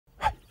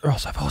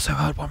Ross, I've also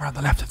heard one around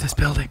the left of this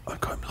building. I've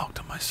got him locked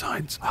on my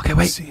sides. Okay,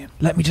 wait.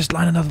 Let me just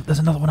line another. There's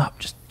another one up.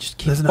 Just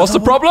keep. What's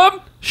the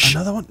problem? Shh.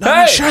 Another one?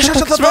 Hey! Shut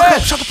the fuck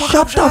up! Shut the fuck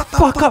up! Shut the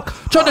fuck up!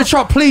 Shut the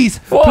trap, please!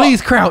 What? Please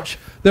crouch.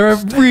 They're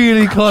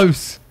really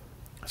close.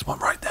 There's one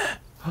right there.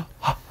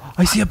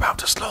 I see about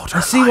to slaughter.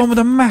 I see one with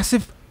a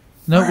massive.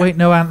 No, wait,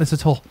 no antlers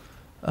at all.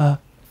 1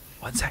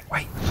 sec.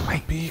 Wait.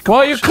 Why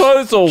are your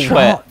clothes all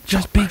wet?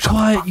 Just be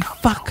quiet, you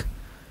fuck.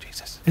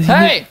 Jesus.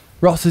 Hey!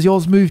 Ross, has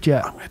yours moved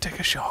yet? I'm gonna take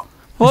a shot.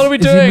 What are we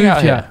Has he doing moved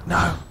out yet? here?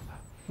 No.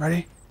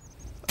 Ready?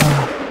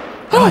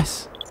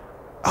 Nice.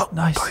 Oh,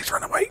 Nice. God, he's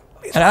run away.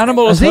 An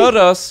animal has Has he? hurt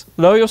us.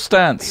 Lower your He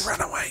stance.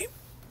 ran away.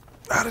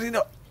 How did he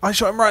not? I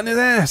shot him right in his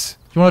ass.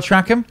 Do you want to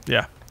track him?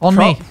 Yeah. On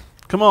me.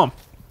 Come on.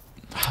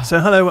 So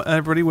hello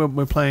everybody.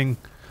 We're playing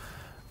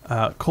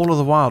Call of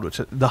the Wild, which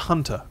is the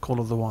Hunter. Call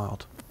of the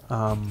Wild.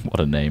 What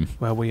a name.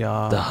 Where we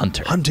are The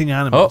Hunter. hunting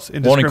animals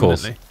warning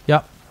calls. indiscriminately.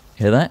 Yep.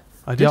 Hear that?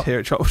 I did hear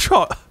it. Trot.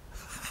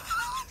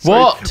 Sorry,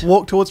 What?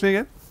 Walk towards me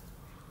again.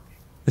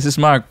 This is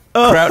my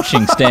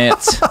crouching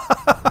stance.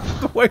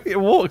 The way it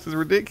walks is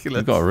ridiculous.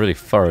 You've got a really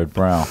furrowed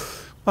brow.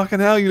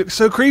 Fucking hell, you look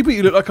so creepy.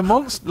 You look like a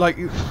monster, like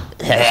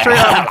straight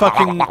out of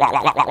fucking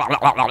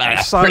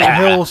Silent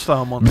Hill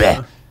style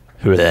monster.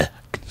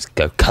 Let's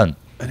go cunt.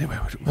 Anyway,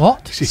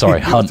 What?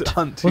 Sorry, he wants hunt. to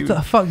hunt. What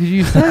the fuck did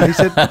you say? He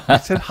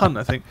said hunt,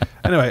 I think.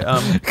 Anyway,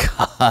 Hunt.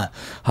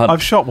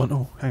 I've shot one.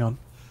 Oh, hang on.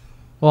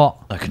 What?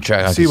 I can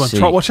track. See one.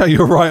 Trot, watch out,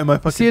 you're right on my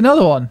fucking... See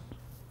another one.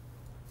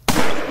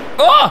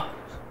 Oh!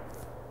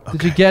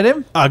 Did you get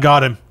him? I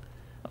got him.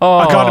 Oh,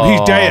 I got him,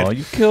 he's dead.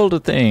 You killed a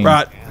thing.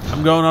 Right,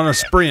 I'm going on a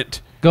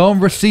sprint. Go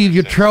and receive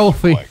your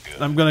trophy.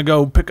 I'm going to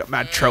go pick up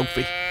my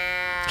trophy.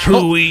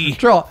 Hooey.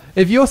 Trot,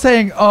 if you're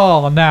saying,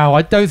 oh, now,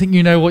 I don't think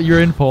you know what you're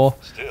in for.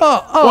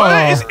 Oh.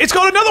 What? It's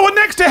got another one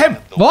next to him.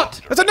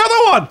 What? There's another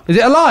one. Is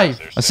it alive?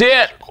 I see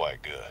it.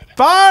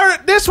 Fire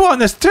at this one.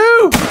 There's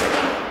two.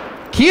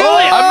 Kill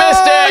it! I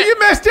missed it. You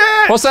missed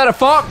it. What's that, a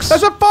fox?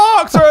 That's a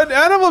fox or an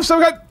animal of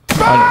some kind.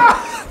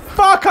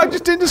 Fuck, I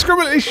just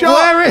indiscriminately shot.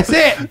 Where is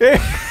it?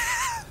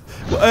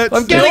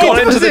 They've getting gone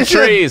into into the position.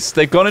 trees.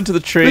 They've gone into the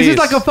trees. This is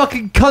like a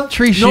fucking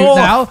country shoot No,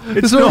 now.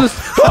 it's It's all not. just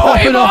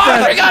popping off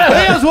there. we got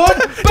it. Here's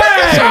one.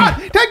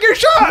 Bang! Take your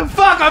shot.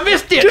 Fuck, I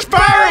missed it. Just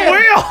fire at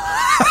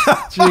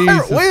wheel.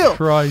 Jesus wheel.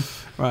 Christ.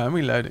 Right, I'm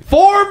reloading.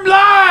 Form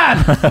line.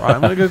 Right,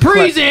 I'm gonna go.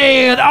 collect-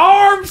 Present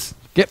arms.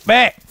 Get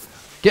back.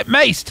 Get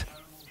maced.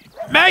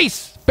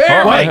 Mace.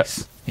 Bear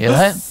mace. Hear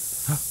that?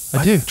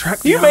 I do. Track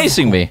You the animal.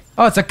 macing me.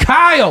 Oh, it's a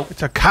coyote.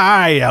 It's a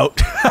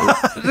coyote.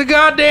 It's a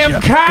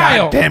goddamn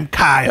coyote. Goddamn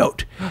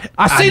coyote.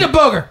 I see the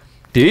booger.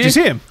 Do Did you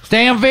see him?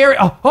 Stand very.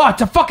 Oh,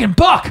 it's a fucking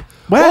buck.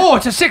 Where? Oh,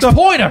 it's a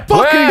 6-pointer. Fucking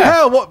Where?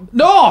 hell! What?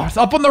 North,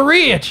 up on the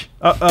ridge.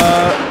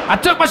 I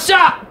took my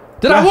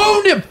shot. Did I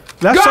wound him?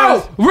 Left Go!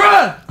 side.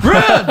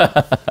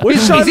 Run! Which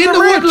He's side in of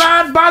the ridge? wood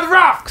line by the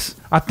rocks.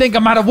 I think I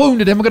might have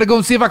wounded him. I'm gonna go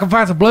and see if I can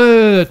find some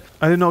blood.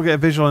 I did not get a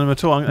visual on him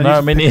at all. I'm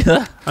No, me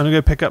neither. gonna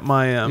go pick up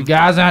my. You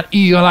guys aren't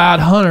eagle-eyed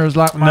hunters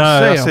like No,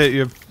 myself. that's it.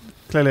 You're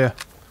clearly a.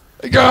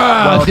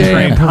 God damn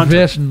well-trained hunter.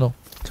 professional.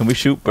 Can we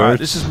shoot Right, birds?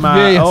 this is Yeah,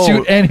 my. you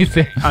shoot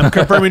anything. I'm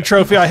confirming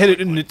trophy. I hit it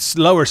in its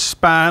lower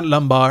spine,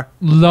 lumbar.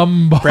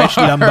 Lumbar. Fresh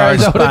lumbar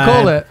Is that what they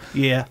call spine. it?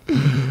 Yeah,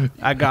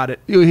 I got it.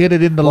 You hit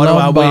it in the What do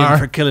I lumbar. win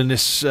for killing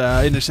this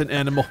innocent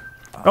animal?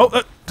 Oh,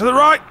 to the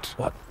right.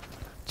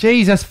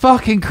 Jesus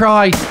fucking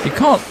Christ. You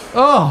can't.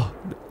 Oh.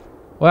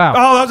 Wow.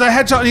 Oh, that was a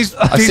headshot. And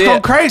he's see gone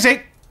it.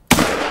 crazy.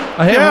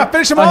 I hit yeah, him,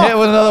 finish him I off. hit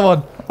with another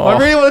one. Oh. I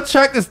really want to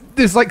track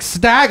this like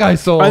stag I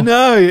saw. I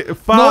know.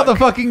 Fuck. Not the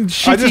fucking I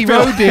shitty just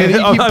feel- road deer that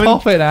you I'm keep in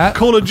popping at.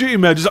 Call of Duty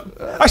mode. Just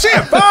I see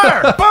it.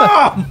 Fire!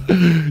 Bomb! You know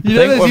think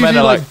there's we're meant usually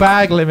to, like like-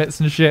 bag limits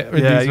and shit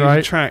with Yeah, these, you right?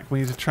 need to track. We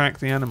need to track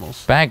the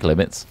animals. Bag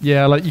limits.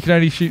 Yeah, like you can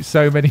only shoot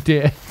so many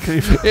deer. Can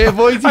you- It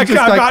avoids you I just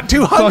got like about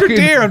 200 fucking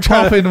deer. I'm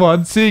trying to. popping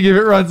one, seeing if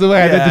it runs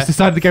away, and then Yeah. just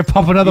decide to go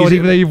pop another one, Easy.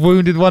 even though you've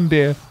wounded one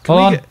deer. Hold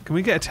on. Can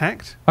we get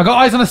attacked? I got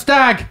eyes on a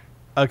stag.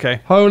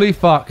 Okay. Holy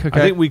fuck. Okay.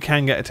 I think we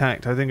can get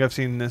attacked. I think I've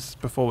seen this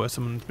before where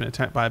someone's been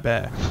attacked by a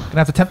bear. Gonna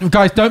have to tempt.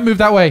 Guys, don't move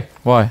that way.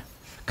 Why?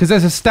 Because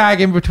there's a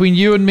stag in between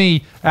you and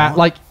me at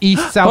like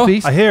east,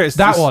 southeast. I hear it's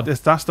that this, one.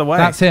 That's the way.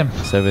 That's him.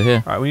 It's over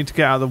here. Right, we need to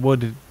get out of the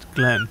wooded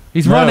glen.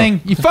 He's No.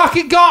 running. You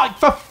fucking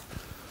got.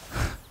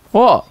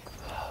 What?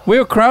 We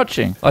were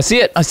crouching. I see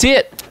it. I see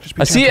it. Just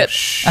be I see gentle. it.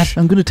 Shh. Ash,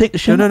 I'm going to take the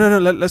shot. No.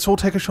 Let's all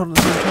take a shot at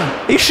the same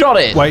time. He shot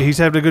it. Wait, he's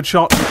having a good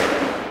shot.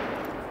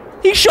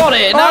 He shot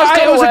it. Now it's it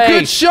get was away. a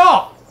good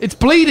shot. It's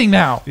bleeding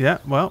now. Yeah,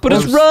 well. But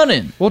it's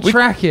running. We'll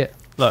track it.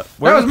 Look.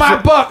 That was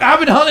my buck. I've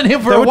been hunting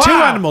him for There a were while. two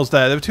animals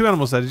there. Did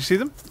you see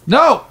them?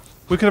 No.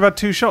 We could have had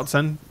 2 shots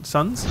then,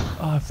 sons.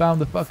 Oh, I found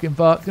the fucking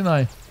buck, didn't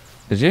I?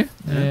 Did you?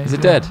 Yeah, Is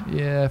it dead?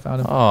 Yeah, I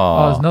found him. Oh.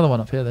 Oh, there's another one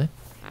up here, though.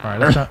 All right,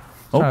 let's try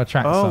to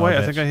track this Oh, son wait, of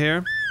a I think bitch. I hear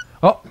him.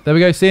 Oh, there we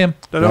go. See him.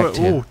 Black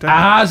tail. Don't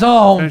Eyes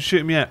on.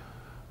 shoot him yet.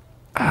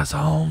 Eyes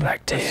on.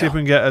 Black Let's see if tail. we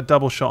can get a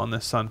double shot on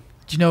this, son.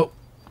 Do you know?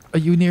 Are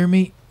you near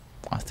me?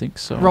 I think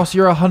so. Ross,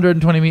 you're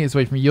 120 meters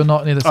away from me. You're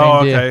not near the same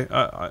Oh, deer.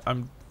 okay.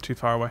 I'm too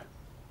far away.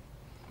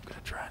 I'm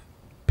gonna try and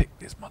pick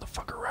this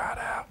motherfucker right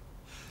out.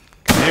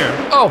 Can you hear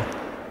him? Oh.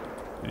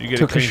 Did you get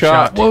Took a clean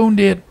shot.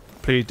 Wounded.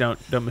 Please don't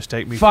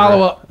mistake me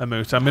Follow for up. a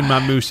moose. I'm in my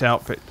moose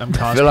outfit. I'm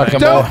feel like cosplaying.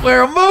 Don't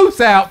wear a moose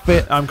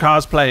outfit. I'm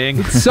cosplaying.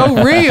 It's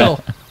so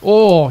real.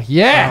 Oh,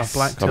 yes.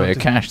 black Got a bit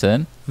of cash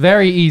then.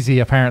 Very easy,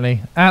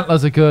 apparently.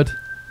 Antlers are good.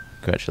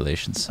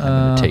 Congratulations. I'm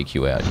going to take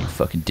you out, you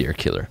fucking deer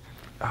killer.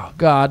 Oh,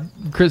 God.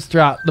 Chris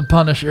dropped the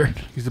Punisher.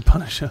 He's the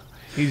Punisher.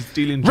 He's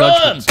dealing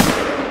Run! judgments.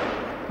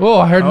 Oh,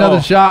 I heard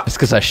another shot. It's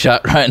because I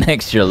shot right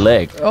next to your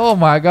leg. Oh,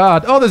 my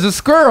God. Oh, there's a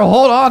squirrel.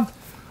 Hold on.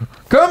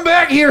 Come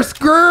back here,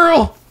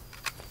 squirrel.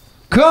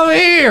 Come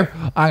here.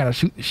 I'm going to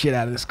shoot the shit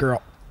out of this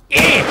girl.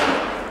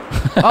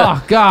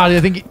 Oh, God. I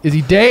think is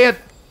he dead?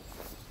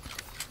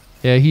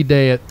 Yeah, he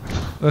dead.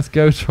 Let's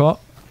go, Trot.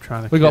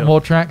 We got more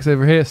tracks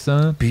over here,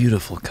 son.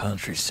 Beautiful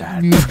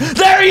countryside.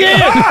 There he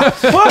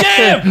is!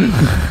 Damn!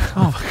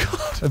 Oh, my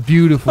God. A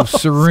beautiful,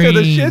 serene. Scared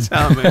the shit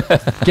out of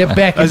me. Get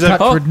back in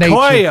touch with nature.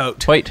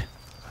 Coyote. Wait.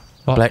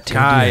 What?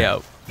 Black-tailed deer.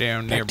 Coyote.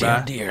 Down nearby.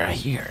 Black-tailed deer, I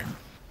hear it.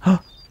 Huh?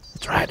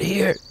 It's right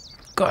here.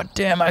 God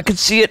damn, I can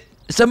see it.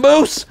 It's a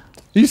moose.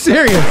 You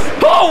serious?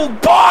 Oh,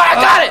 boy, I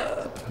got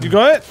it. You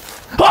got it?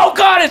 Oh,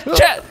 God,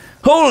 it's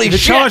holy It's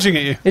shit. charging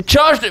at you. It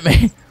charged at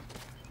me.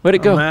 Where'd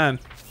it go? Oh, man.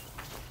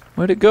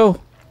 Where'd it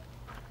go?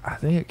 I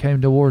think it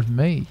came towards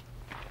me.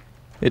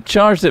 It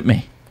charged at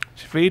me.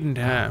 It's feeding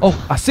time.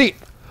 Oh, I see it.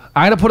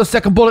 I gotta put a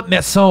second bullet in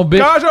that son of a bitch.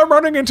 Guys, I'm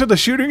running into the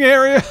shooting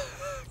area.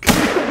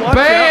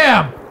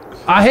 Bam!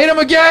 I hit him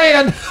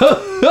again.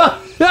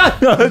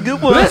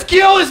 Let's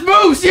kill this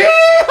moose. Yeah!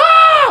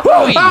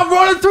 I'm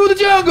running through the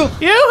jungle.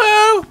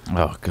 Yoo-hoo!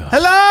 Oh, God.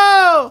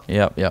 Hello!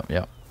 Yep.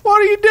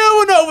 What are you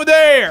doing over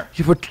there?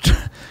 You were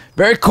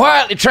very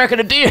quietly tracking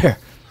a deer.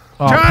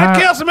 Oh, Trying to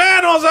kill some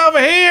animals over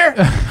here.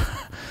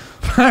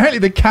 Apparently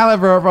the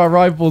caliber of our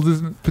rifles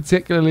isn't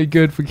particularly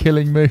good for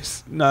killing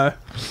moose. No.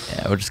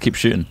 Yeah, we'll just keep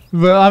shooting.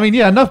 Well, I mean,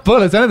 yeah, enough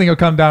bullets. Anything will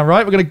come down,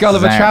 right? We're going to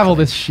Gulliver Exactly. travel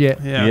this shit.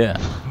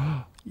 Yeah.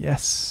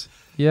 Yes.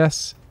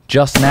 Yes.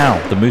 Just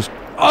now, the moose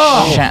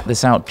shat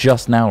this out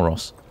just now,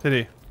 Ross. Did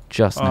he?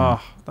 Just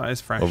now. Oh, that is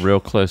fresh. We're real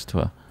close to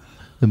her.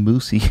 The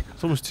moosey.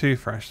 It's almost too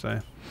fresh, though.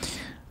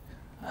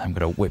 I'm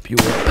going to whip you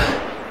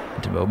up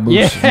into a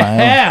moose of my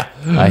Yeah!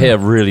 own. I hear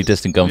really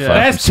distant gunfire.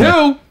 Yeah. That's from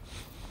somewhere. two!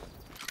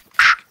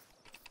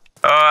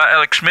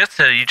 Alex Smith,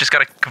 you just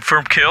got a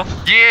confirmed kill?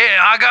 Yeah,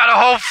 I got a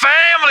whole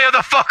family of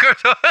the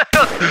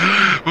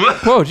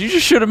fuckers. Whoa, did you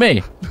just shoot at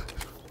me?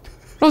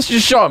 Ross, you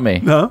just shot at me.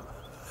 No.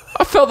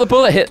 I felt the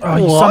bullet hit. Oh,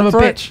 you son of a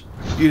bitch.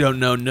 You don't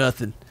know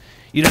nothing.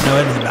 You don't know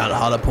anything about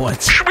hollow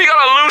points. We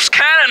got a loose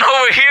cannon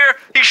over here.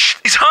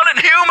 He's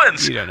hunting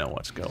humans. You don't know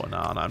what's going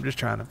on. I'm just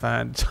trying to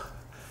find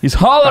He's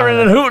hollering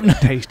and hooting.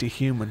 tasty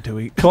human to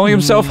eat. Calling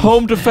himself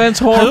Home Defense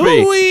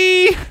Hornby.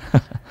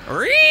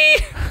 Hooey!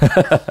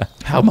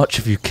 How much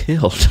have you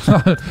killed?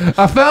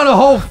 I found a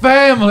whole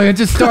family and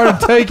just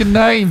started taking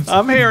names.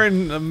 I'm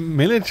hearing a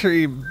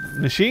military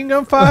machine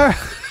gun fire.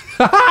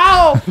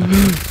 Ow!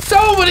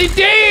 So many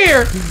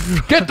deer!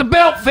 Get the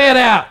belt fed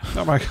out.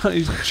 Oh my god,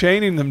 he's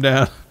chaining them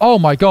down. Oh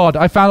my god,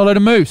 I found a load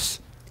of moose.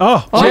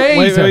 Oh, wait,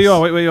 Jesus. where you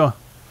are, wait where you are.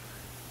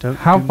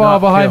 How Do far not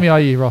behind kill. me are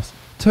you, Ross?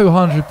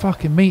 200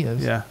 fucking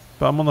meters. Yeah,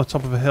 but I'm on the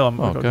top of a hill. I've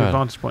got a good God.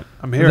 vantage point.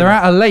 I'm hearing. They're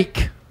at a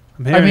lake.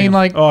 I'm hearing. I mean,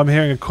 like- Oh, I'm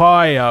hearing a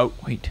coyote.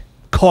 Wait.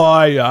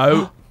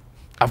 Coyote.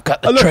 I've got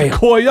Oh, the look, a trail.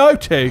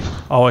 coyote.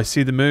 Oh, I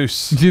see the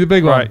moose. You see the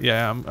big one? Right,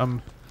 yeah,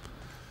 I'm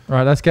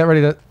Right, let's get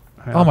ready to...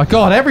 hang Oh on. my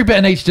god, every bit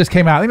of nature just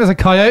came out. I think there's a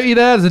coyote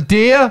there, there's a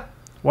deer.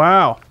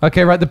 Wow.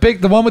 Okay, right,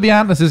 the one with the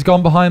antlers has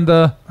gone behind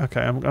the...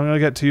 Okay, I'm going to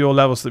get to your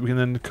level so that we can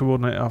then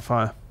coordinate our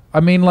fire. I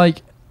mean,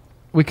 like,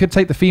 we could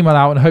take the female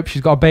out and hope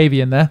she's got a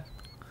baby in there.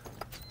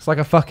 It's like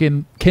a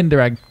fucking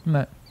Kinder egg, isn't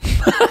it?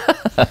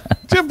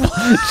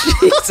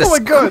 Jesus Oh my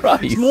god,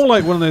 Christ. it's more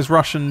like one of those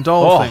Russian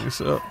doll Oh. things.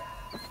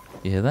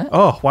 You hear that?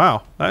 Oh,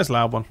 wow, that is a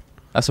loud one.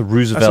 That's a That's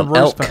Roosevelt, a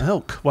roast elk.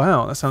 elk.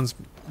 Wow, that sounds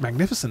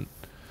magnificent.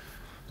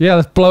 Yeah,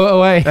 let's blow it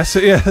away. That's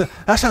it, yeah.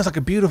 That sounds like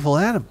a beautiful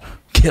animal.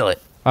 Kill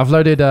it. I've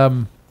loaded,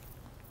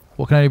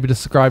 what can only be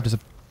described as a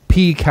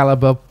P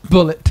caliber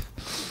bullet.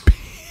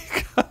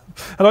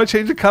 How do I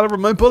change the caliber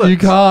of my bullet? You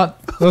can't.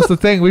 That's the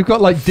thing. We've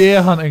got like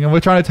deer hunting and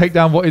we're trying to take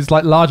down what is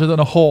like larger than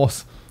a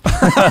horse.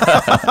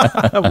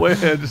 We're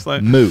here just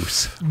like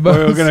Moose.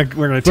 we're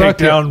gonna take Bucket.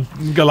 down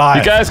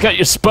Goliath. You guys got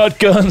your spud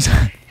guns?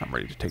 I'm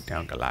ready to take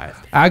down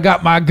Goliath. I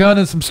got my gun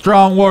and some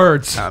strong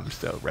words. I'm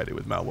still ready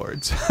with my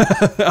words.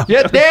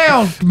 Get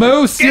down,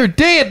 Moose. You're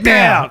dead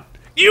now. down.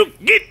 You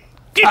get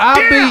I'll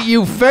down. beat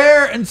you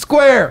fair and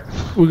square.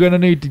 We're going to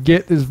need to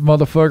get this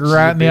motherfucker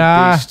right in the big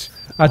eye. beast.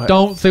 I What?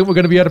 don't think we're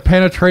going to be able to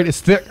penetrate its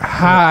thick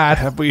hide.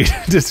 Have we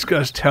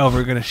discussed how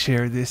we're gonna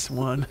share this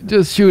one?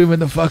 Just shoot him in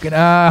the fucking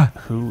eye.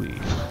 Hooey.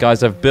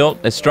 Guys, I've built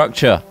a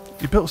structure.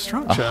 You built a A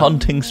structure.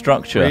 hunting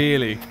structure.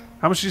 Really?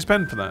 How much did you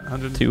spend for that?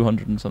 100.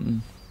 200 and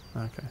something.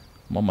 Okay.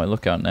 I'm on my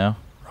lookout now.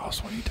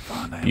 Ross, we need to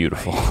find that.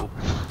 Beautiful.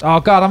 Oh,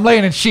 God, I'm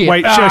laying in shit.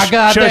 Wait, ah, shush,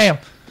 goddamn.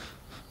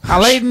 I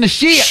laid in the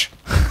shit.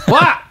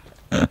 What?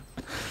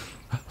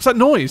 What's that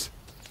noise?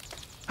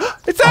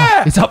 It's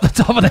there. It's up the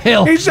top of the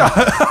hill. He's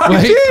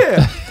Wait.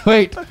 here.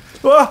 Wait.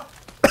 What?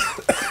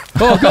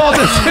 Oh God,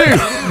 there's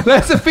two.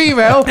 There's a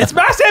female. It's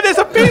massive. There's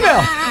a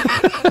female.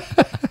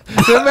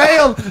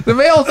 The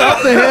male's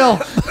up the hill.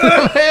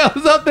 The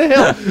male's up the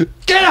hill.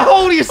 Get a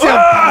hold of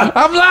yourself.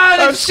 I'm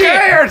lying and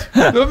scared.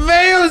 The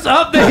male is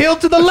up the hill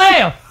to the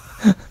left.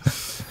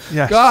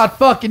 Yes. God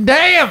fucking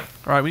damn. All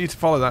right, we need to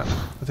follow that.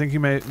 I think he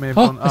may have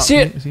Oh, gone up. I see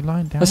it. Is he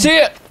lying down? I see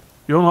it.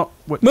 You're not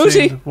Moosey.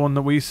 seeing the one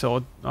that we saw,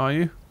 are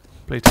you?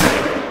 Please.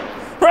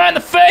 Right in the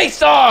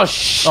face. Oh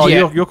shit. Oh,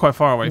 you're quite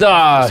far away.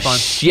 Ah, It's fine.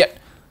 shit.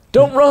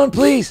 Don't run,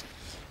 please.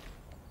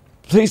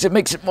 Please, it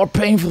makes it more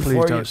painful Please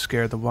for don't you.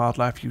 scare the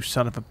wildlife, you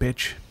son of a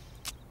bitch.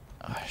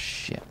 Oh,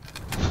 shit.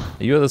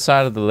 Are you at the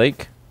side of the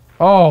lake?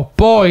 Oh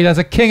boy, there's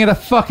a king of the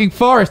fucking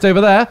forest over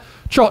there.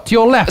 Trot to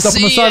your left, up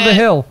on the See side of the it.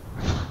 hill.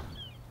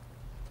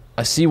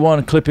 I see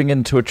one clipping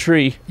into a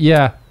tree.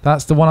 Yeah,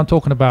 that's the one I'm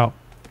talking about.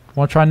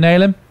 Want to try and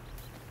nail him?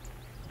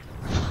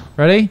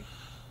 Ready?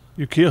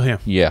 You kill him.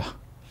 Yeah.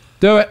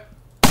 Do it.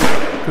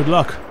 Good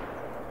luck.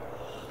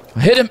 I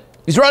hit him.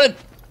 He's running.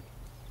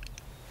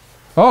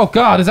 Oh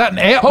God, is that an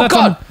ape? Oh, That's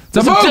God. it's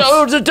a moose.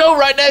 There's a doe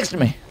right next to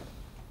me.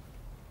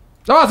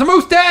 Oh, it's a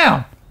moose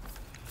down.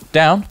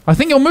 Down. I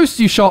think your moose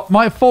you shot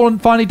might have fallen,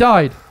 finally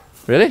died.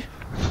 Really?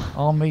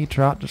 On me,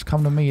 Trot. Just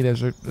come to me.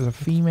 There's a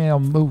female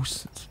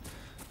moose. It's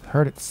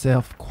hurt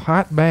itself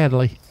quite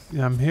badly.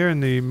 Yeah, I'm hearing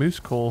the moose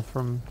call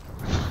from...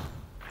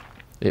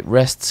 It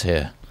rests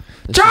here.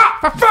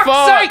 Trot, for fuck's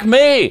Fuck sake!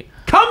 me!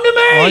 Come to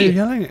Why are you me!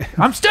 yelling?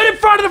 I'm stood in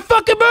front of the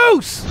fucking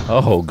moose.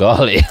 Oh,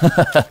 golly.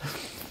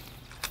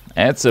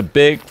 That's a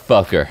big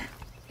fucker.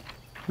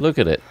 Look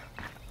at it.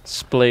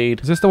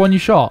 Splayed. Is this the one you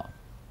shot?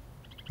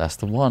 That's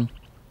the one.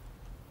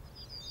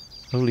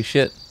 Holy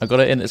shit. I got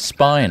it in its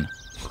spine.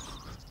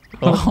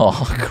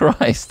 Oh,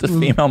 Christ. The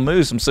female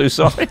moose. I'm so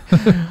sorry.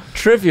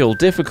 Trivial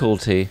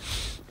difficulty.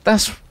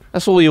 That's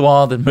all you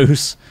are, then,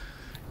 moose.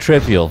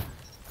 Trivial.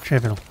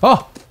 Trivial.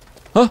 Oh.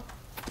 Huh?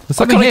 There's I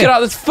something can't here. get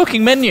out of this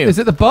fucking menu. Is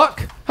it the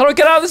buck? How do I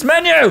get out of this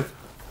menu?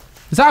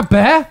 Is that a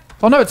bear?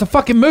 Oh no, it's a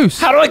fucking moose.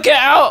 How do I get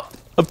out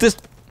of this?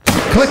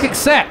 Click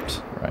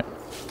accept. Right.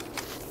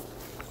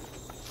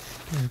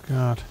 Oh,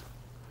 God.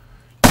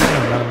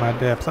 I'm out of my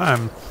depth.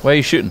 Where are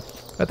you shooting?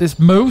 At this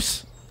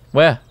moose?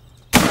 Where?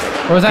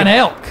 Or is that an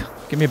elk?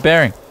 Give me a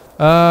bearing.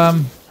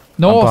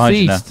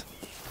 Northeast.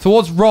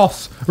 Towards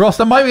Ross. Ross,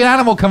 there might be an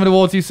animal coming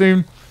towards you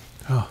soon.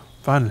 Oh,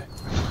 finally.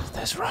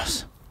 There's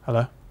Russ.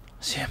 Hello? I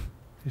see him.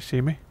 You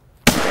see me?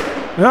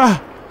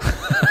 Ah!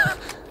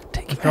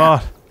 Take him out.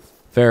 God.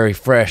 Very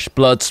fresh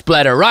blood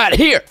splatter right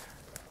here.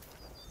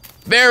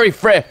 Very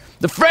fresh.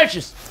 The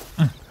freshest.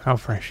 How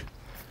fresh.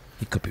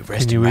 He could be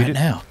resting you eat right it?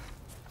 now.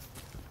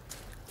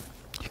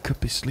 You could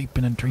be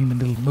sleeping and dreaming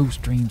little moose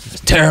dreams.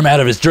 Tear him out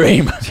of his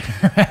dream.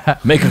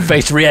 Make him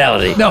face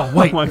reality. No,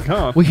 wait. Oh my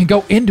God. We can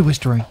go into his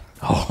dream.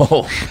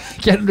 Oh,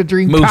 Get him to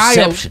dream coyote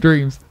Mooseception.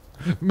 dreams.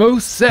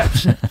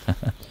 Mooseception.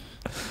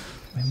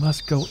 We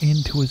must go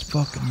into his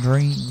fucking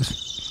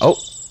dreams. oh,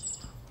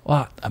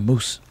 What? a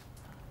moose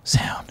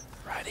sound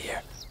right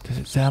here. Does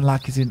it sound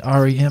like he's in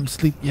REM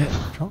sleep yet?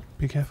 Trot,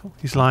 be careful.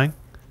 He's lying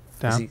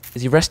down.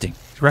 Is he resting?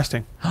 He's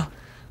resting.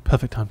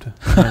 Perfect time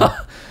to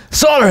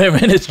Slaughter him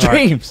in his All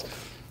right. dreams.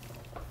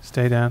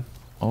 stay down.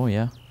 Oh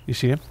yeah. You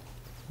see him?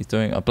 He's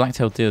doing a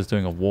black-tailed deer is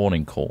doing a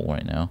warning call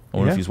right now. I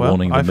wonder if he's well,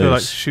 warning the I feel like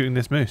moose. shooting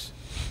this moose.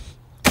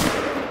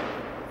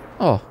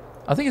 Oh,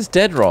 I think it's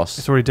dead, Ross.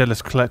 It's already dead.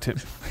 Let's collect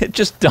it. It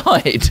just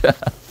died.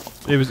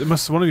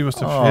 One of you must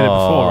have hit it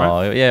before,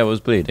 right? Oh, yeah, it was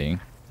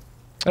bleeding.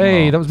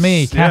 Hey, that was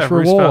me. Cash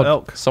Bruce felt reward.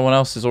 elk. Someone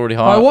else is already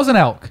Oh, high. it was an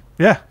elk.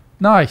 Yeah,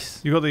 Nice.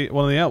 you got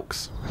one of the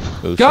elks.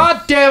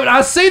 God damn it,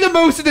 I see the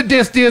moose in the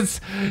distance.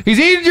 He's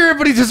injured,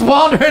 but he's just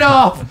wandering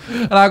off.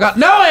 And I got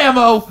no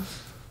ammo.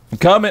 I'm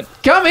coming.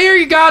 Come here,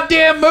 you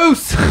goddamn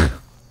moose.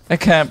 That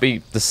can't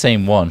be the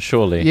same one,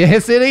 surely.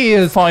 Yes, it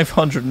is.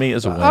 500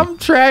 meters away. I'm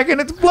tracking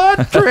its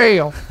blood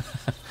trail.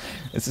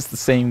 Is this the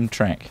same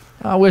track?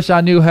 I wish I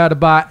knew how to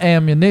buy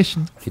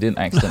ammunition. He didn't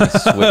accidentally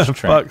switch For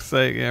track. fuck's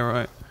sake, yeah,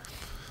 right.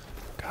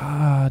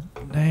 God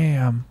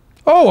damn.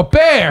 Oh, a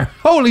bear.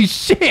 Holy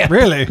shit.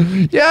 Really?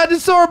 Yeah, I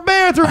just saw a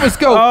bear through my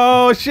scope.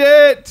 Oh,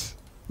 shit!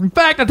 In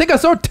fact, I think I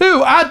saw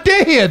two. I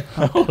did.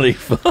 Holy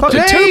fuck.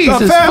 Fucking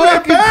Jesus family of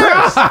fucking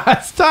bears.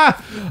 Christ. I'm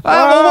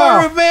Wow.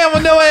 a worried man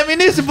with no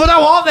ammunition, but I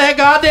want that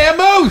goddamn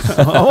moose.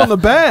 I want the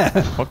bear.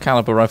 What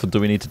caliber rifle do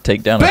we need to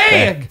take down a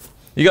bear? Big.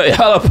 You got your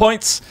hollow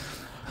points?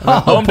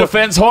 Home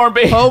defense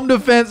Hornby? Home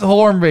defense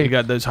Hornby. You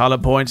got those hollow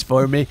points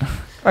for me?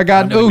 I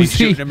got an I'm gonna be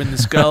shooting Uzi. him in the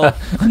skull.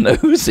 An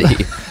Uzi.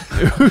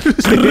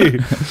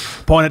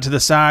 Point it to the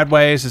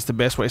sideways. It's the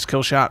best way. It's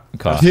kill shot.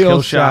 Okay.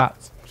 Kill shot.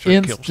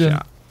 Straight kill Instant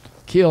shot.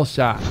 kill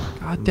shot.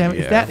 God damn it.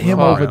 Is Yeah, that him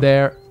fuck. over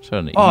there?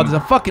 Certainly. Oh, there's a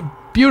fucking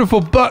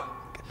beautiful buck.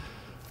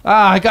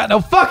 Ah, I got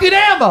no fucking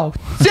ammo.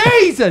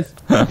 Jesus.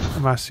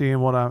 Am I seeing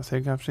what I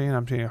think I'm seeing?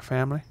 I'm seeing a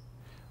family.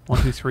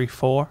 1, 2, 3,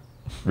 4.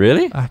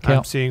 Really? I I'm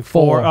count seeing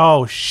 4.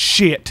 Oh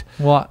shit!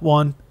 What?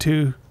 1,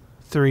 2,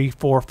 3,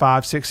 4,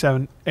 5, 6,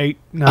 7, 8,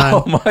 9.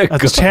 Oh my god.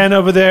 That's 10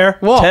 over there.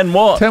 What? 10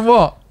 what? 10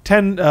 what?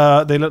 10.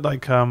 They look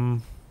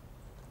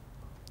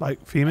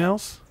like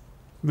females.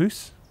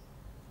 Moose.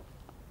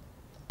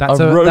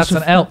 That's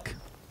an elk.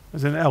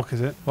 Is it an elk,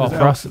 is it? Well, Is it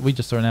for elk? us, we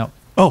just saw an elk.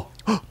 Oh.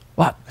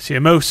 What? I see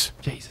a moose.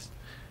 Jesus.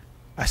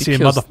 I see a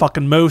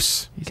motherfucking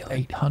moose. He's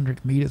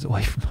 800 meters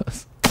away from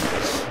us.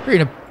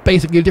 We're in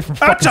basically a different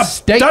fucking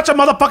state. That's a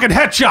motherfucking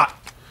headshot.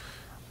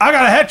 I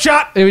got a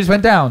headshot. He just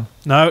went down.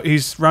 No,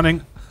 he's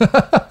running.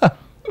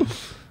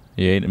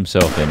 He ain't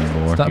himself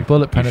anymore. It's that You-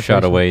 bullet you penetration.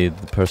 shot away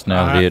the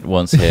personality it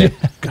once had.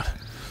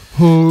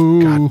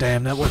 God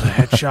damn, that was a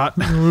headshot.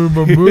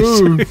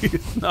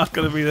 He's not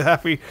going to be the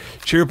happy,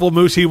 cheerful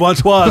moose he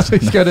once was.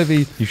 He's gonna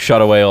be. You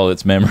shot away all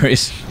its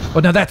memories. Oh,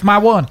 now that's my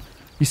one.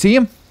 You see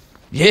him?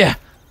 Yeah.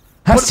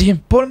 I see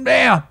him. Put him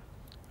down.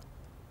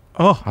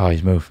 Oh, Oh,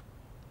 he's moved.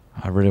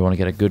 I really want to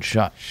get a good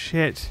shot.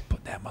 shit.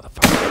 Put that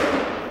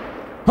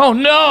motherfucker. Oh,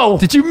 no.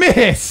 Did you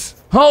miss?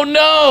 Oh,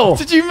 no.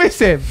 Did you miss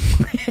him?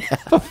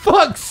 For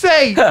fuck's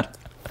sake!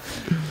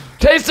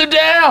 Chase him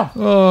down.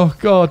 Oh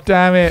god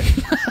damn it!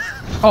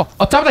 Oh,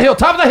 top of the hill!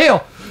 Top of the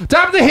hill!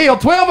 Top of the hill!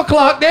 12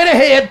 o'clock. Dead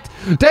ahead.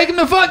 Take him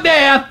the fuck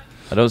down.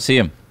 I don't see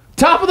him.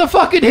 Top of the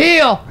fucking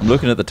hill. I'm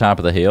looking at the top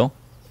of the hill.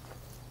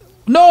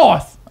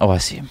 North. Oh, I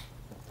see him.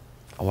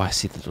 Oh, I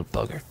see the little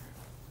bugger.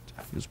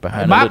 He was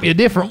behind It might be a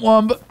different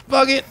one, but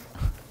fuck it.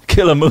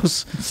 killer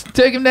moose.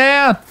 Take him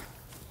down.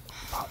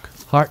 Fuck.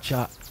 Heart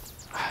shot.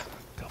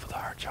 Go for the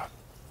heart shot.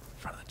 In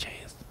front of the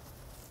chest.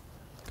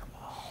 Come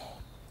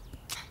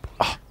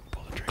on.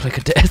 Pull the trigger. Click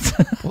of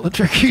death. Pull the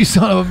trigger, you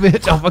son of a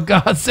bitch. Oh, for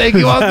God's sake,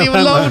 he wasn't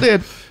even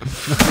loaded.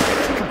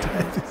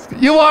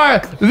 You are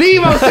the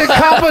most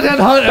incompetent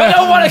hunter I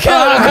don't want to kill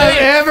him, I've okay?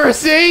 ever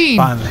seen.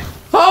 Finally.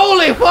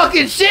 Holy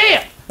fucking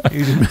shit.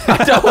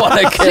 I don't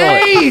want to kill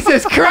him.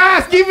 Jesus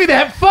Christ, give me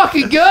that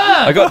fucking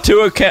gun. I got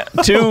two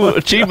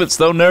achievements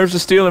though. Nerves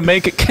of Steel and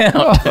Make It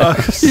Count.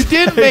 You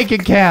did make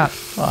it count.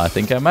 Oh, I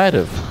think I might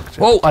have.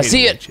 Oh, I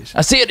see it.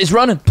 I see it. He's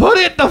running. Put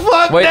it the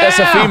fuck Wait, down. that's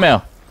a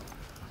female.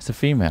 It's a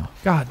female.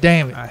 God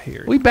damn it. I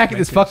hear it. We back at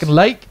this Make it. fucking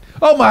lake?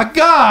 Oh my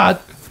God.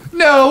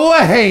 No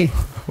way.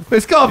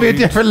 It's got to be a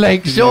different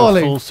lake, You go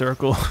surely. Full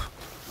circle.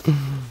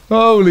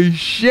 Holy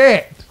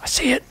shit. I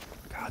see it.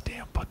 God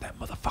damn, put that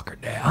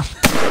motherfucker down.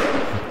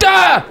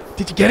 Ah!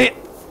 Did you get it?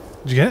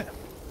 Did you get it?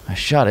 I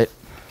shot it.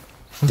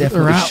 Was it the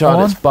Definitely right shot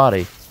one? its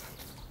body.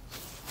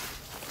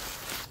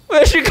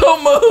 Where'd you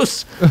go,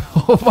 Moose?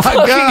 Oh my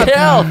Fucking God.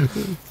 hell!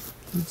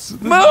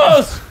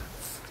 Moose!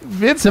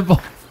 Invincible.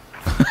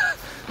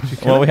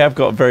 Well, we have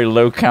got very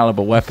low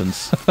caliber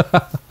weapons.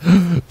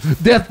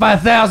 Death by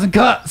 1,000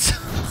 cuts.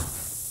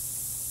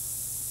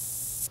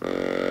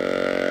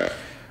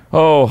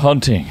 Oh,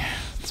 hunting.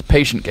 It's a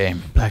patient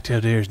game.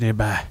 Black-tailed deer is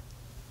nearby.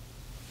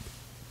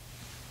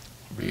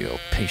 Real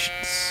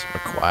patience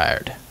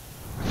required.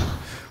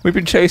 We've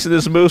been chasing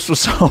this moose for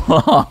so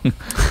long.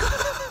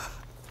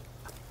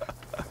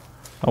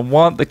 I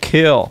want the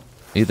kill.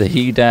 Either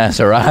he dies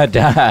or I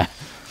die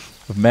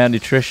of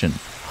malnutrition.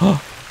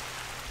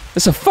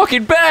 It's a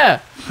fucking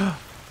bear!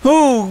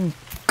 Oh,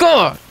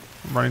 God!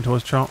 I'm running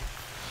towards Trump.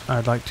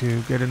 I'd like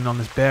to get in on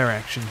this bear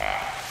action.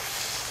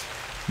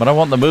 But I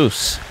want the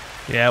moose.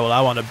 Yeah, well, I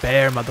want a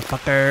bear,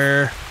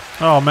 motherfucker.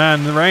 Oh,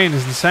 man, the rain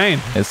is insane.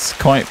 It's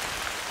quite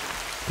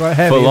Quite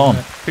heavy. full on.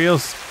 isn't it?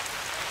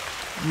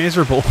 Feels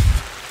miserable. It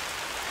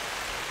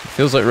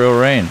feels like real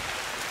rain.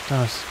 It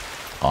does.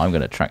 Oh, I'm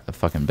gonna track the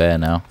fucking bear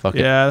now. Fuck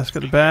it. Yeah, let's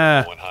get the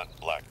bear. One hunt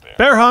black bear.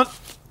 Bear hunt.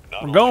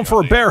 Not We're only going for are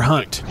a they bear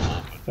unpredictable,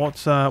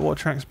 hunt. What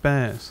attracts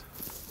bears?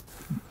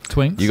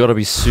 Twinks. You gotta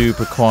be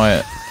super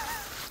quiet.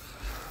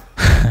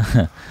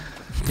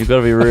 You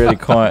gotta be really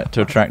quiet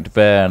to attract a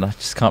bear, and I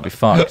just can't be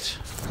fucked.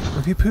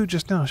 If he pooed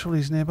just now, surely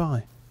he's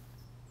nearby.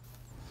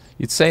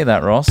 You'd say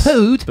that, Ross.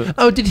 Pooed? but-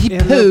 Oh, did he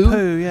Yeah, a little poo?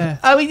 poo, yeah.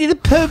 Oh, he did a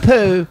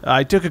poo-poo.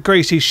 I took a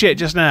greasy shit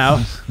just now.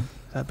 Is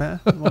that better?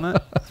 You want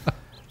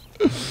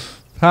that?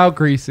 How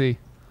greasy.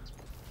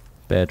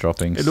 Bear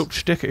droppings. It looked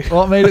sticky.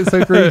 What made it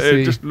so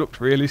greasy? It just looked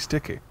really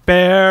sticky.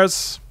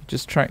 Bears.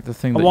 Just track the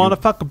thing I that want to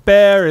you... fuck a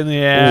bear in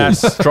the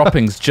ass. Ooh,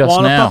 droppings just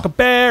Want to now. fuck a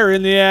bear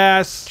in the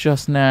ass.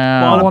 Just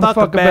now. Wanna Wanna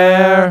fuck a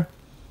bear.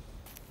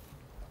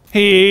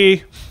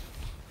 He.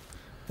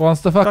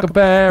 Wants to fuck a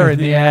bear in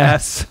the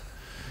ass.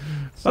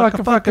 Fuck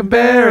a fucking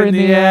bear in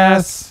the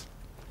ass.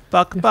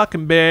 Fuck a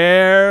fucking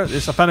bear.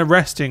 This I found a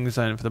resting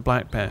zone for the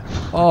black bear.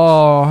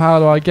 Oh, how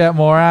do I get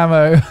more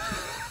ammo?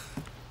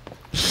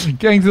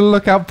 Getting to the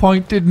lookout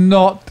point did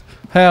not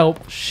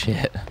help.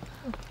 Shit.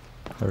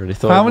 I really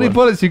thought How it many would.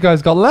 bullets you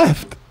guys got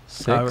left?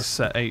 I was 6.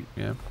 set 8,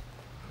 yeah.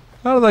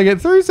 How did I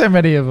get through so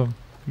many of them?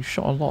 You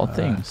shot a lot of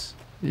things.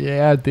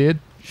 Yeah, I did.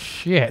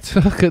 Shit,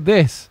 look at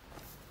this.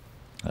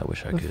 I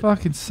wish I The could.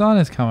 fucking sun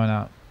is coming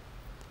out.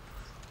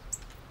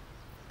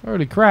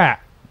 Holy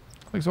crap.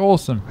 Looks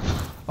awesome.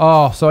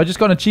 Oh, so I just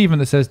got an achievement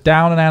that says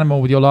down an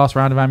animal with your last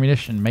round of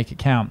ammunition. Make it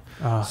count.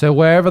 Oh. So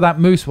wherever that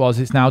moose was,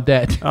 it's now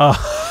dead. Oh.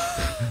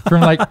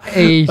 From like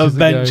ages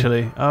ago.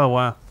 Eventually. Oh,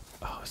 wow.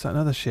 Oh, is that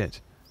another shit?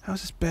 How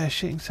is this bear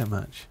shitting so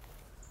much?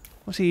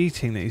 What's he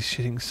eating that he's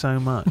shitting so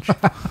much?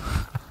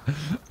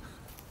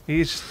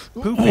 He's just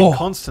pooping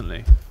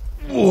constantly.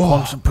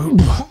 Constant poop.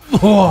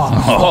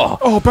 Oh,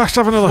 Oh, best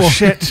have another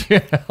shit.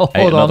 Ate hold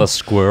another on.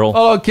 squirrel.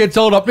 Hold on, kids,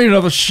 hold up. Need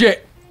another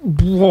shit.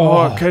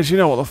 Whoa. Oh, because you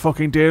know what the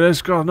fucking deal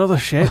is. Got another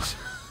shit.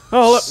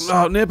 Oh, look.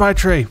 Oh, nearby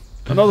tree.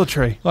 Another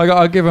tree. I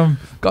gotta give him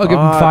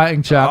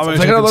fighting chance. I'm I'll only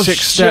take taking another 6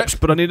 shit. steps,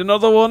 but I need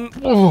another one.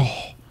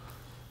 Oh.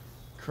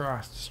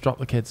 Christ, just drop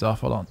the kids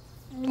off. Hold on.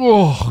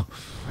 Oh.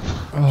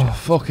 Oh,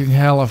 fucking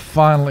hell. I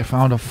finally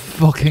found a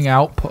fucking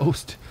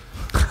outpost.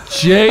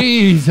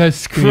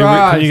 Jesus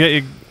Christ. Can you get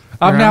your...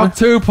 I'm now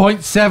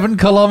 2.7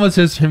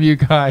 kilometers from you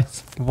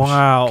guys.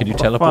 Wow. Can you what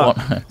the teleport?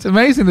 fuck? It's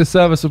amazing the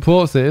server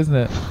supports it, isn't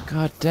it?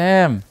 God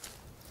damn.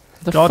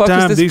 The God fuck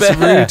damn, is these this are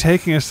bear? really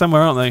taking us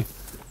somewhere, aren't they?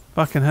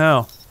 Fucking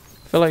hell.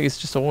 I feel like it's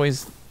just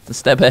always the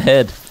step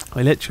ahead.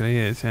 It literally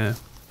is, yeah.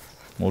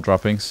 More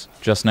droppings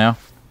just now.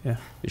 Yeah.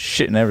 He's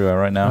shitting everywhere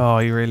right now. Oh,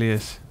 he really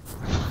is.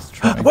 Let's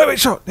try. Wait,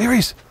 shot. There he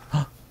is.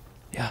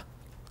 Yeah. Do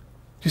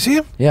you see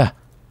him? Yeah.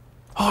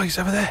 Oh, he's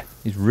over there.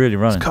 He's really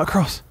running. Cut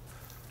across.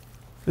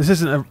 This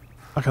isn't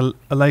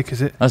a lake,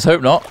 is it? Let's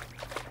hope not.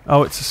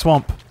 Oh, it's a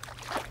swamp.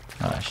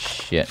 Oh,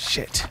 shit.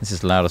 Shit. This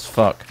is loud as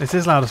fuck. This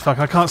is loud as fuck.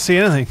 I can't see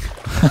anything.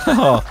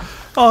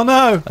 Oh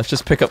no. Let's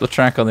just pick up the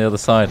track on the other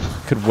side.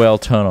 Could well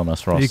turn on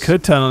us, Ross. You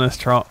could turn on this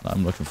trot.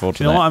 I'm looking forward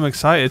to You know that. what? I'm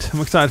excited.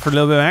 I'm excited for a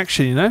little bit of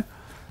action, you know?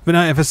 Been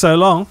out here for so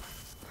long.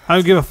 I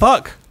don't give a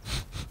fuck.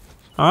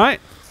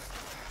 Alright?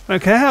 I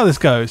don't care how this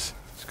goes.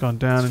 It's gone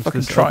down It's into fucking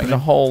this trying the opening.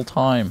 whole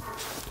time.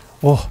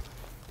 Oh,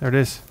 there it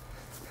is.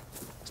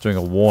 It's doing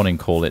a warning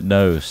call. It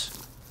knows.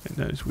 It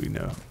knows we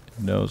know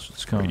It knows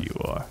what's where coming. you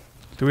are.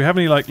 Do we have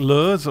any, like,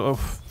 lures? Or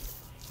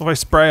if I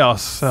spray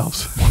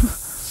ourselves?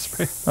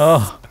 Spray.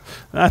 Oh,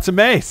 That's a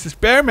mace. It's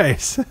bear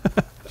mace.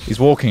 he's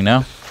walking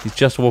now. He's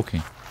just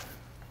walking.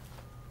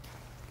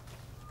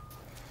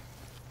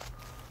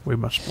 We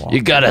must walk.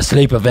 You gotta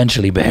sleep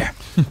eventually, bear.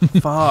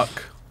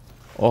 Fuck.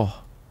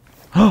 Oh.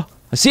 I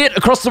see it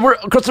across the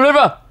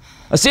river.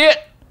 I see it.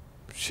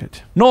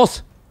 Shit.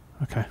 North.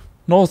 Okay.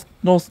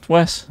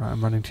 Northwest. Right,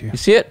 I'm running to you. You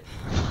see it?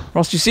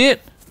 Ross, do you see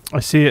it? I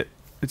see it.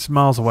 It's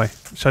miles away.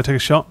 Should I take a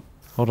shot?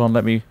 Hold on,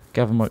 let me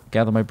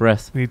gather my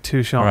breath. We need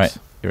 2 shots. All right,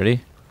 you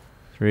ready?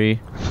 3,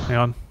 Hang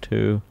on.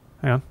 2,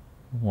 Hang on.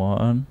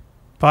 1.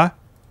 Fire.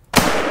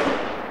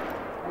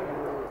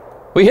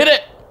 We hit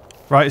it!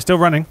 Right, it's still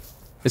running.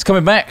 It's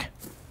coming back.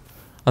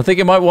 I think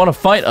it might want to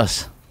fight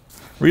us.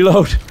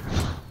 Reload.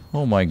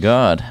 Oh my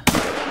god.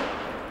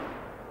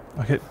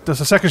 Okay,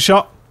 that's a second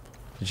shot.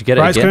 Did you get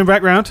Right, it it's again? coming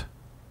back round.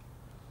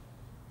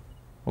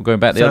 We're going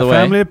back Is the that other a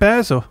family way. of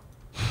bears or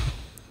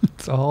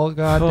It's a whole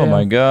goddamn Oh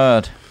my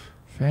god.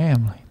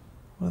 family.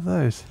 what are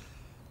those?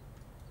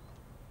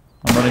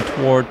 I'm running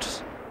towards...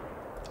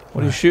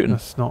 What are you No, shooting?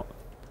 That's not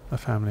a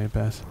family of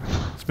bears.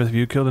 Smith, have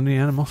you killed any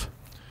animals?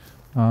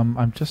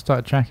 I've just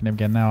started tracking him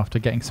again now after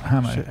getting some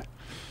ammo. Shit.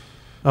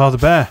 Oh, the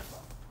bear.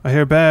 I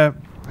hear a bear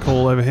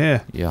call over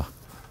here. Yeah,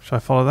 Should I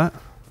follow that?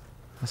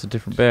 that's a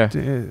different bear.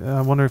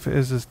 I wonder if it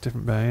is a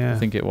different bear, yeah. I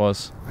think it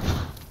was.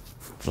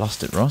 I've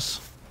lost it,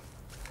 Ross.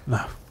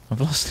 No.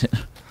 I've lost it.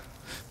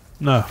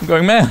 No. I'm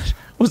going mad.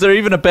 Was there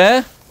even a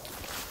bear?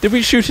 Did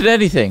we shoot at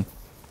anything?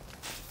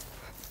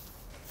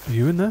 Are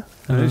you in there?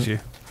 Oh, it is you.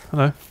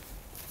 Hello.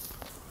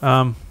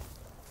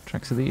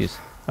 Tracks of these.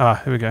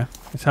 Here we go.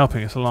 It's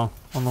helping us along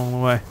the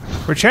way.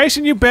 We're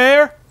chasing you,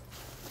 bear!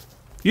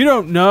 You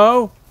don't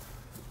know!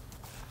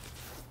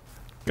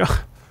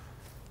 God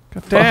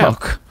damn.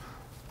 Fuck.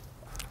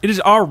 It is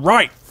our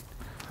right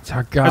It's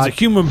our as a god.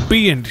 human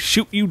being to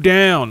shoot you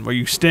down where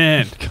you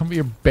stand. Come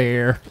here,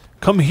 bear.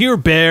 Come here,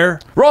 bear.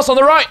 Ross, on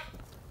the right!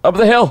 Up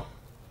the hill.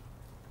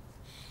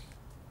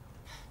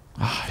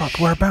 Fuck,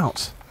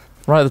 whereabouts?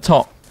 Right at the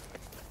top.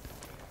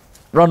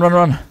 Run, run,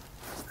 run.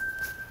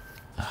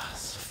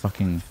 It's a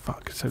fucking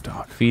Fuck, it's so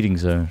dark. feeding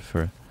zone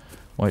for a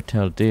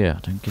white-tailed deer. I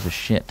don't give a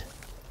shit.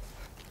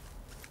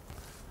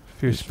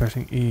 Furious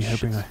pressing E,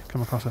 hoping I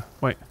come across a...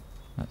 Wait,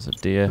 That's a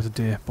deer. there's a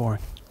deer.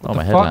 Boring. Oh,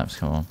 my the fuck? headlamps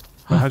come on.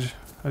 Wait,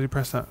 how'd you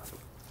press that?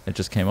 It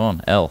just came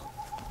on. L.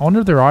 I wonder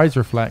if their eyes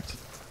reflect.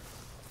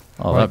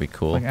 Oh, Like- that'd be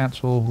cool. Like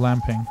actual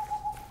lamping.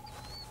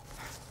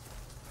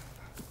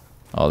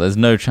 Oh, there's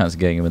no chance of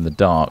getting him in the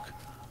dark.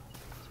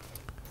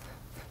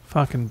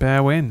 Fucking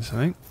bear wins,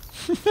 I think.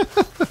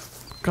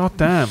 God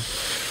damn.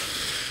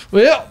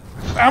 Well,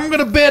 I'm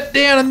gonna bed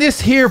down in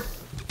this here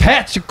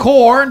patch of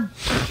corn,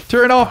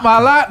 turn off my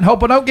light, and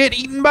hope I don't get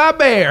eaten by a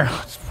bear.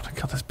 I just want to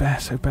kill this bear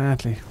so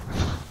badly.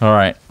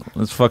 Alright,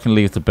 let's fucking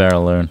leave the bear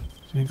alone. Do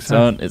you think It's so?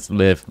 earned its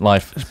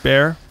life. This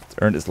bear It's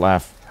earned its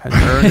laugh. has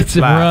earned its It's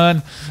a laugh.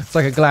 run. It's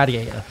like a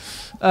gladiator.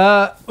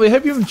 We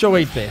hope you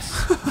enjoyed this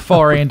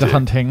foray into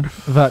hunting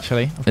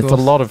virtually. Of It's a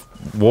course. lot of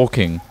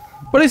walking.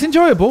 But it's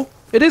enjoyable.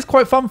 It is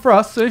quite fun for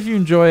us. So if you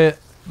enjoy it,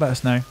 let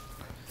us know.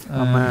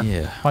 Oh, man.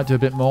 Yeah. Might do a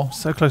bit more.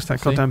 So close to that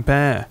See? goddamn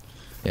bear.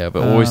 Yeah,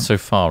 but always so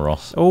far,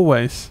 Ross.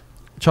 Always.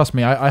 Trust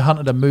me, I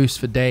hunted a moose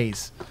for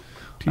days.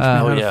 Teach me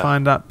how to yeah.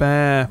 find that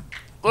bear.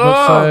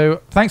 But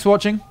so thanks for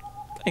watching.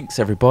 Thanks,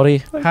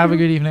 everybody. Have a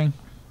good evening.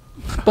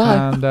 Bye.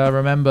 And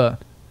remember,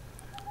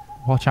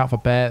 watch out for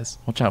bears.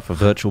 Watch out for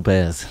virtual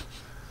bears.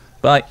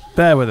 Bye.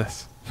 Bear with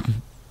us.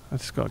 I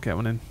just got to get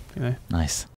one in, you know. Nice.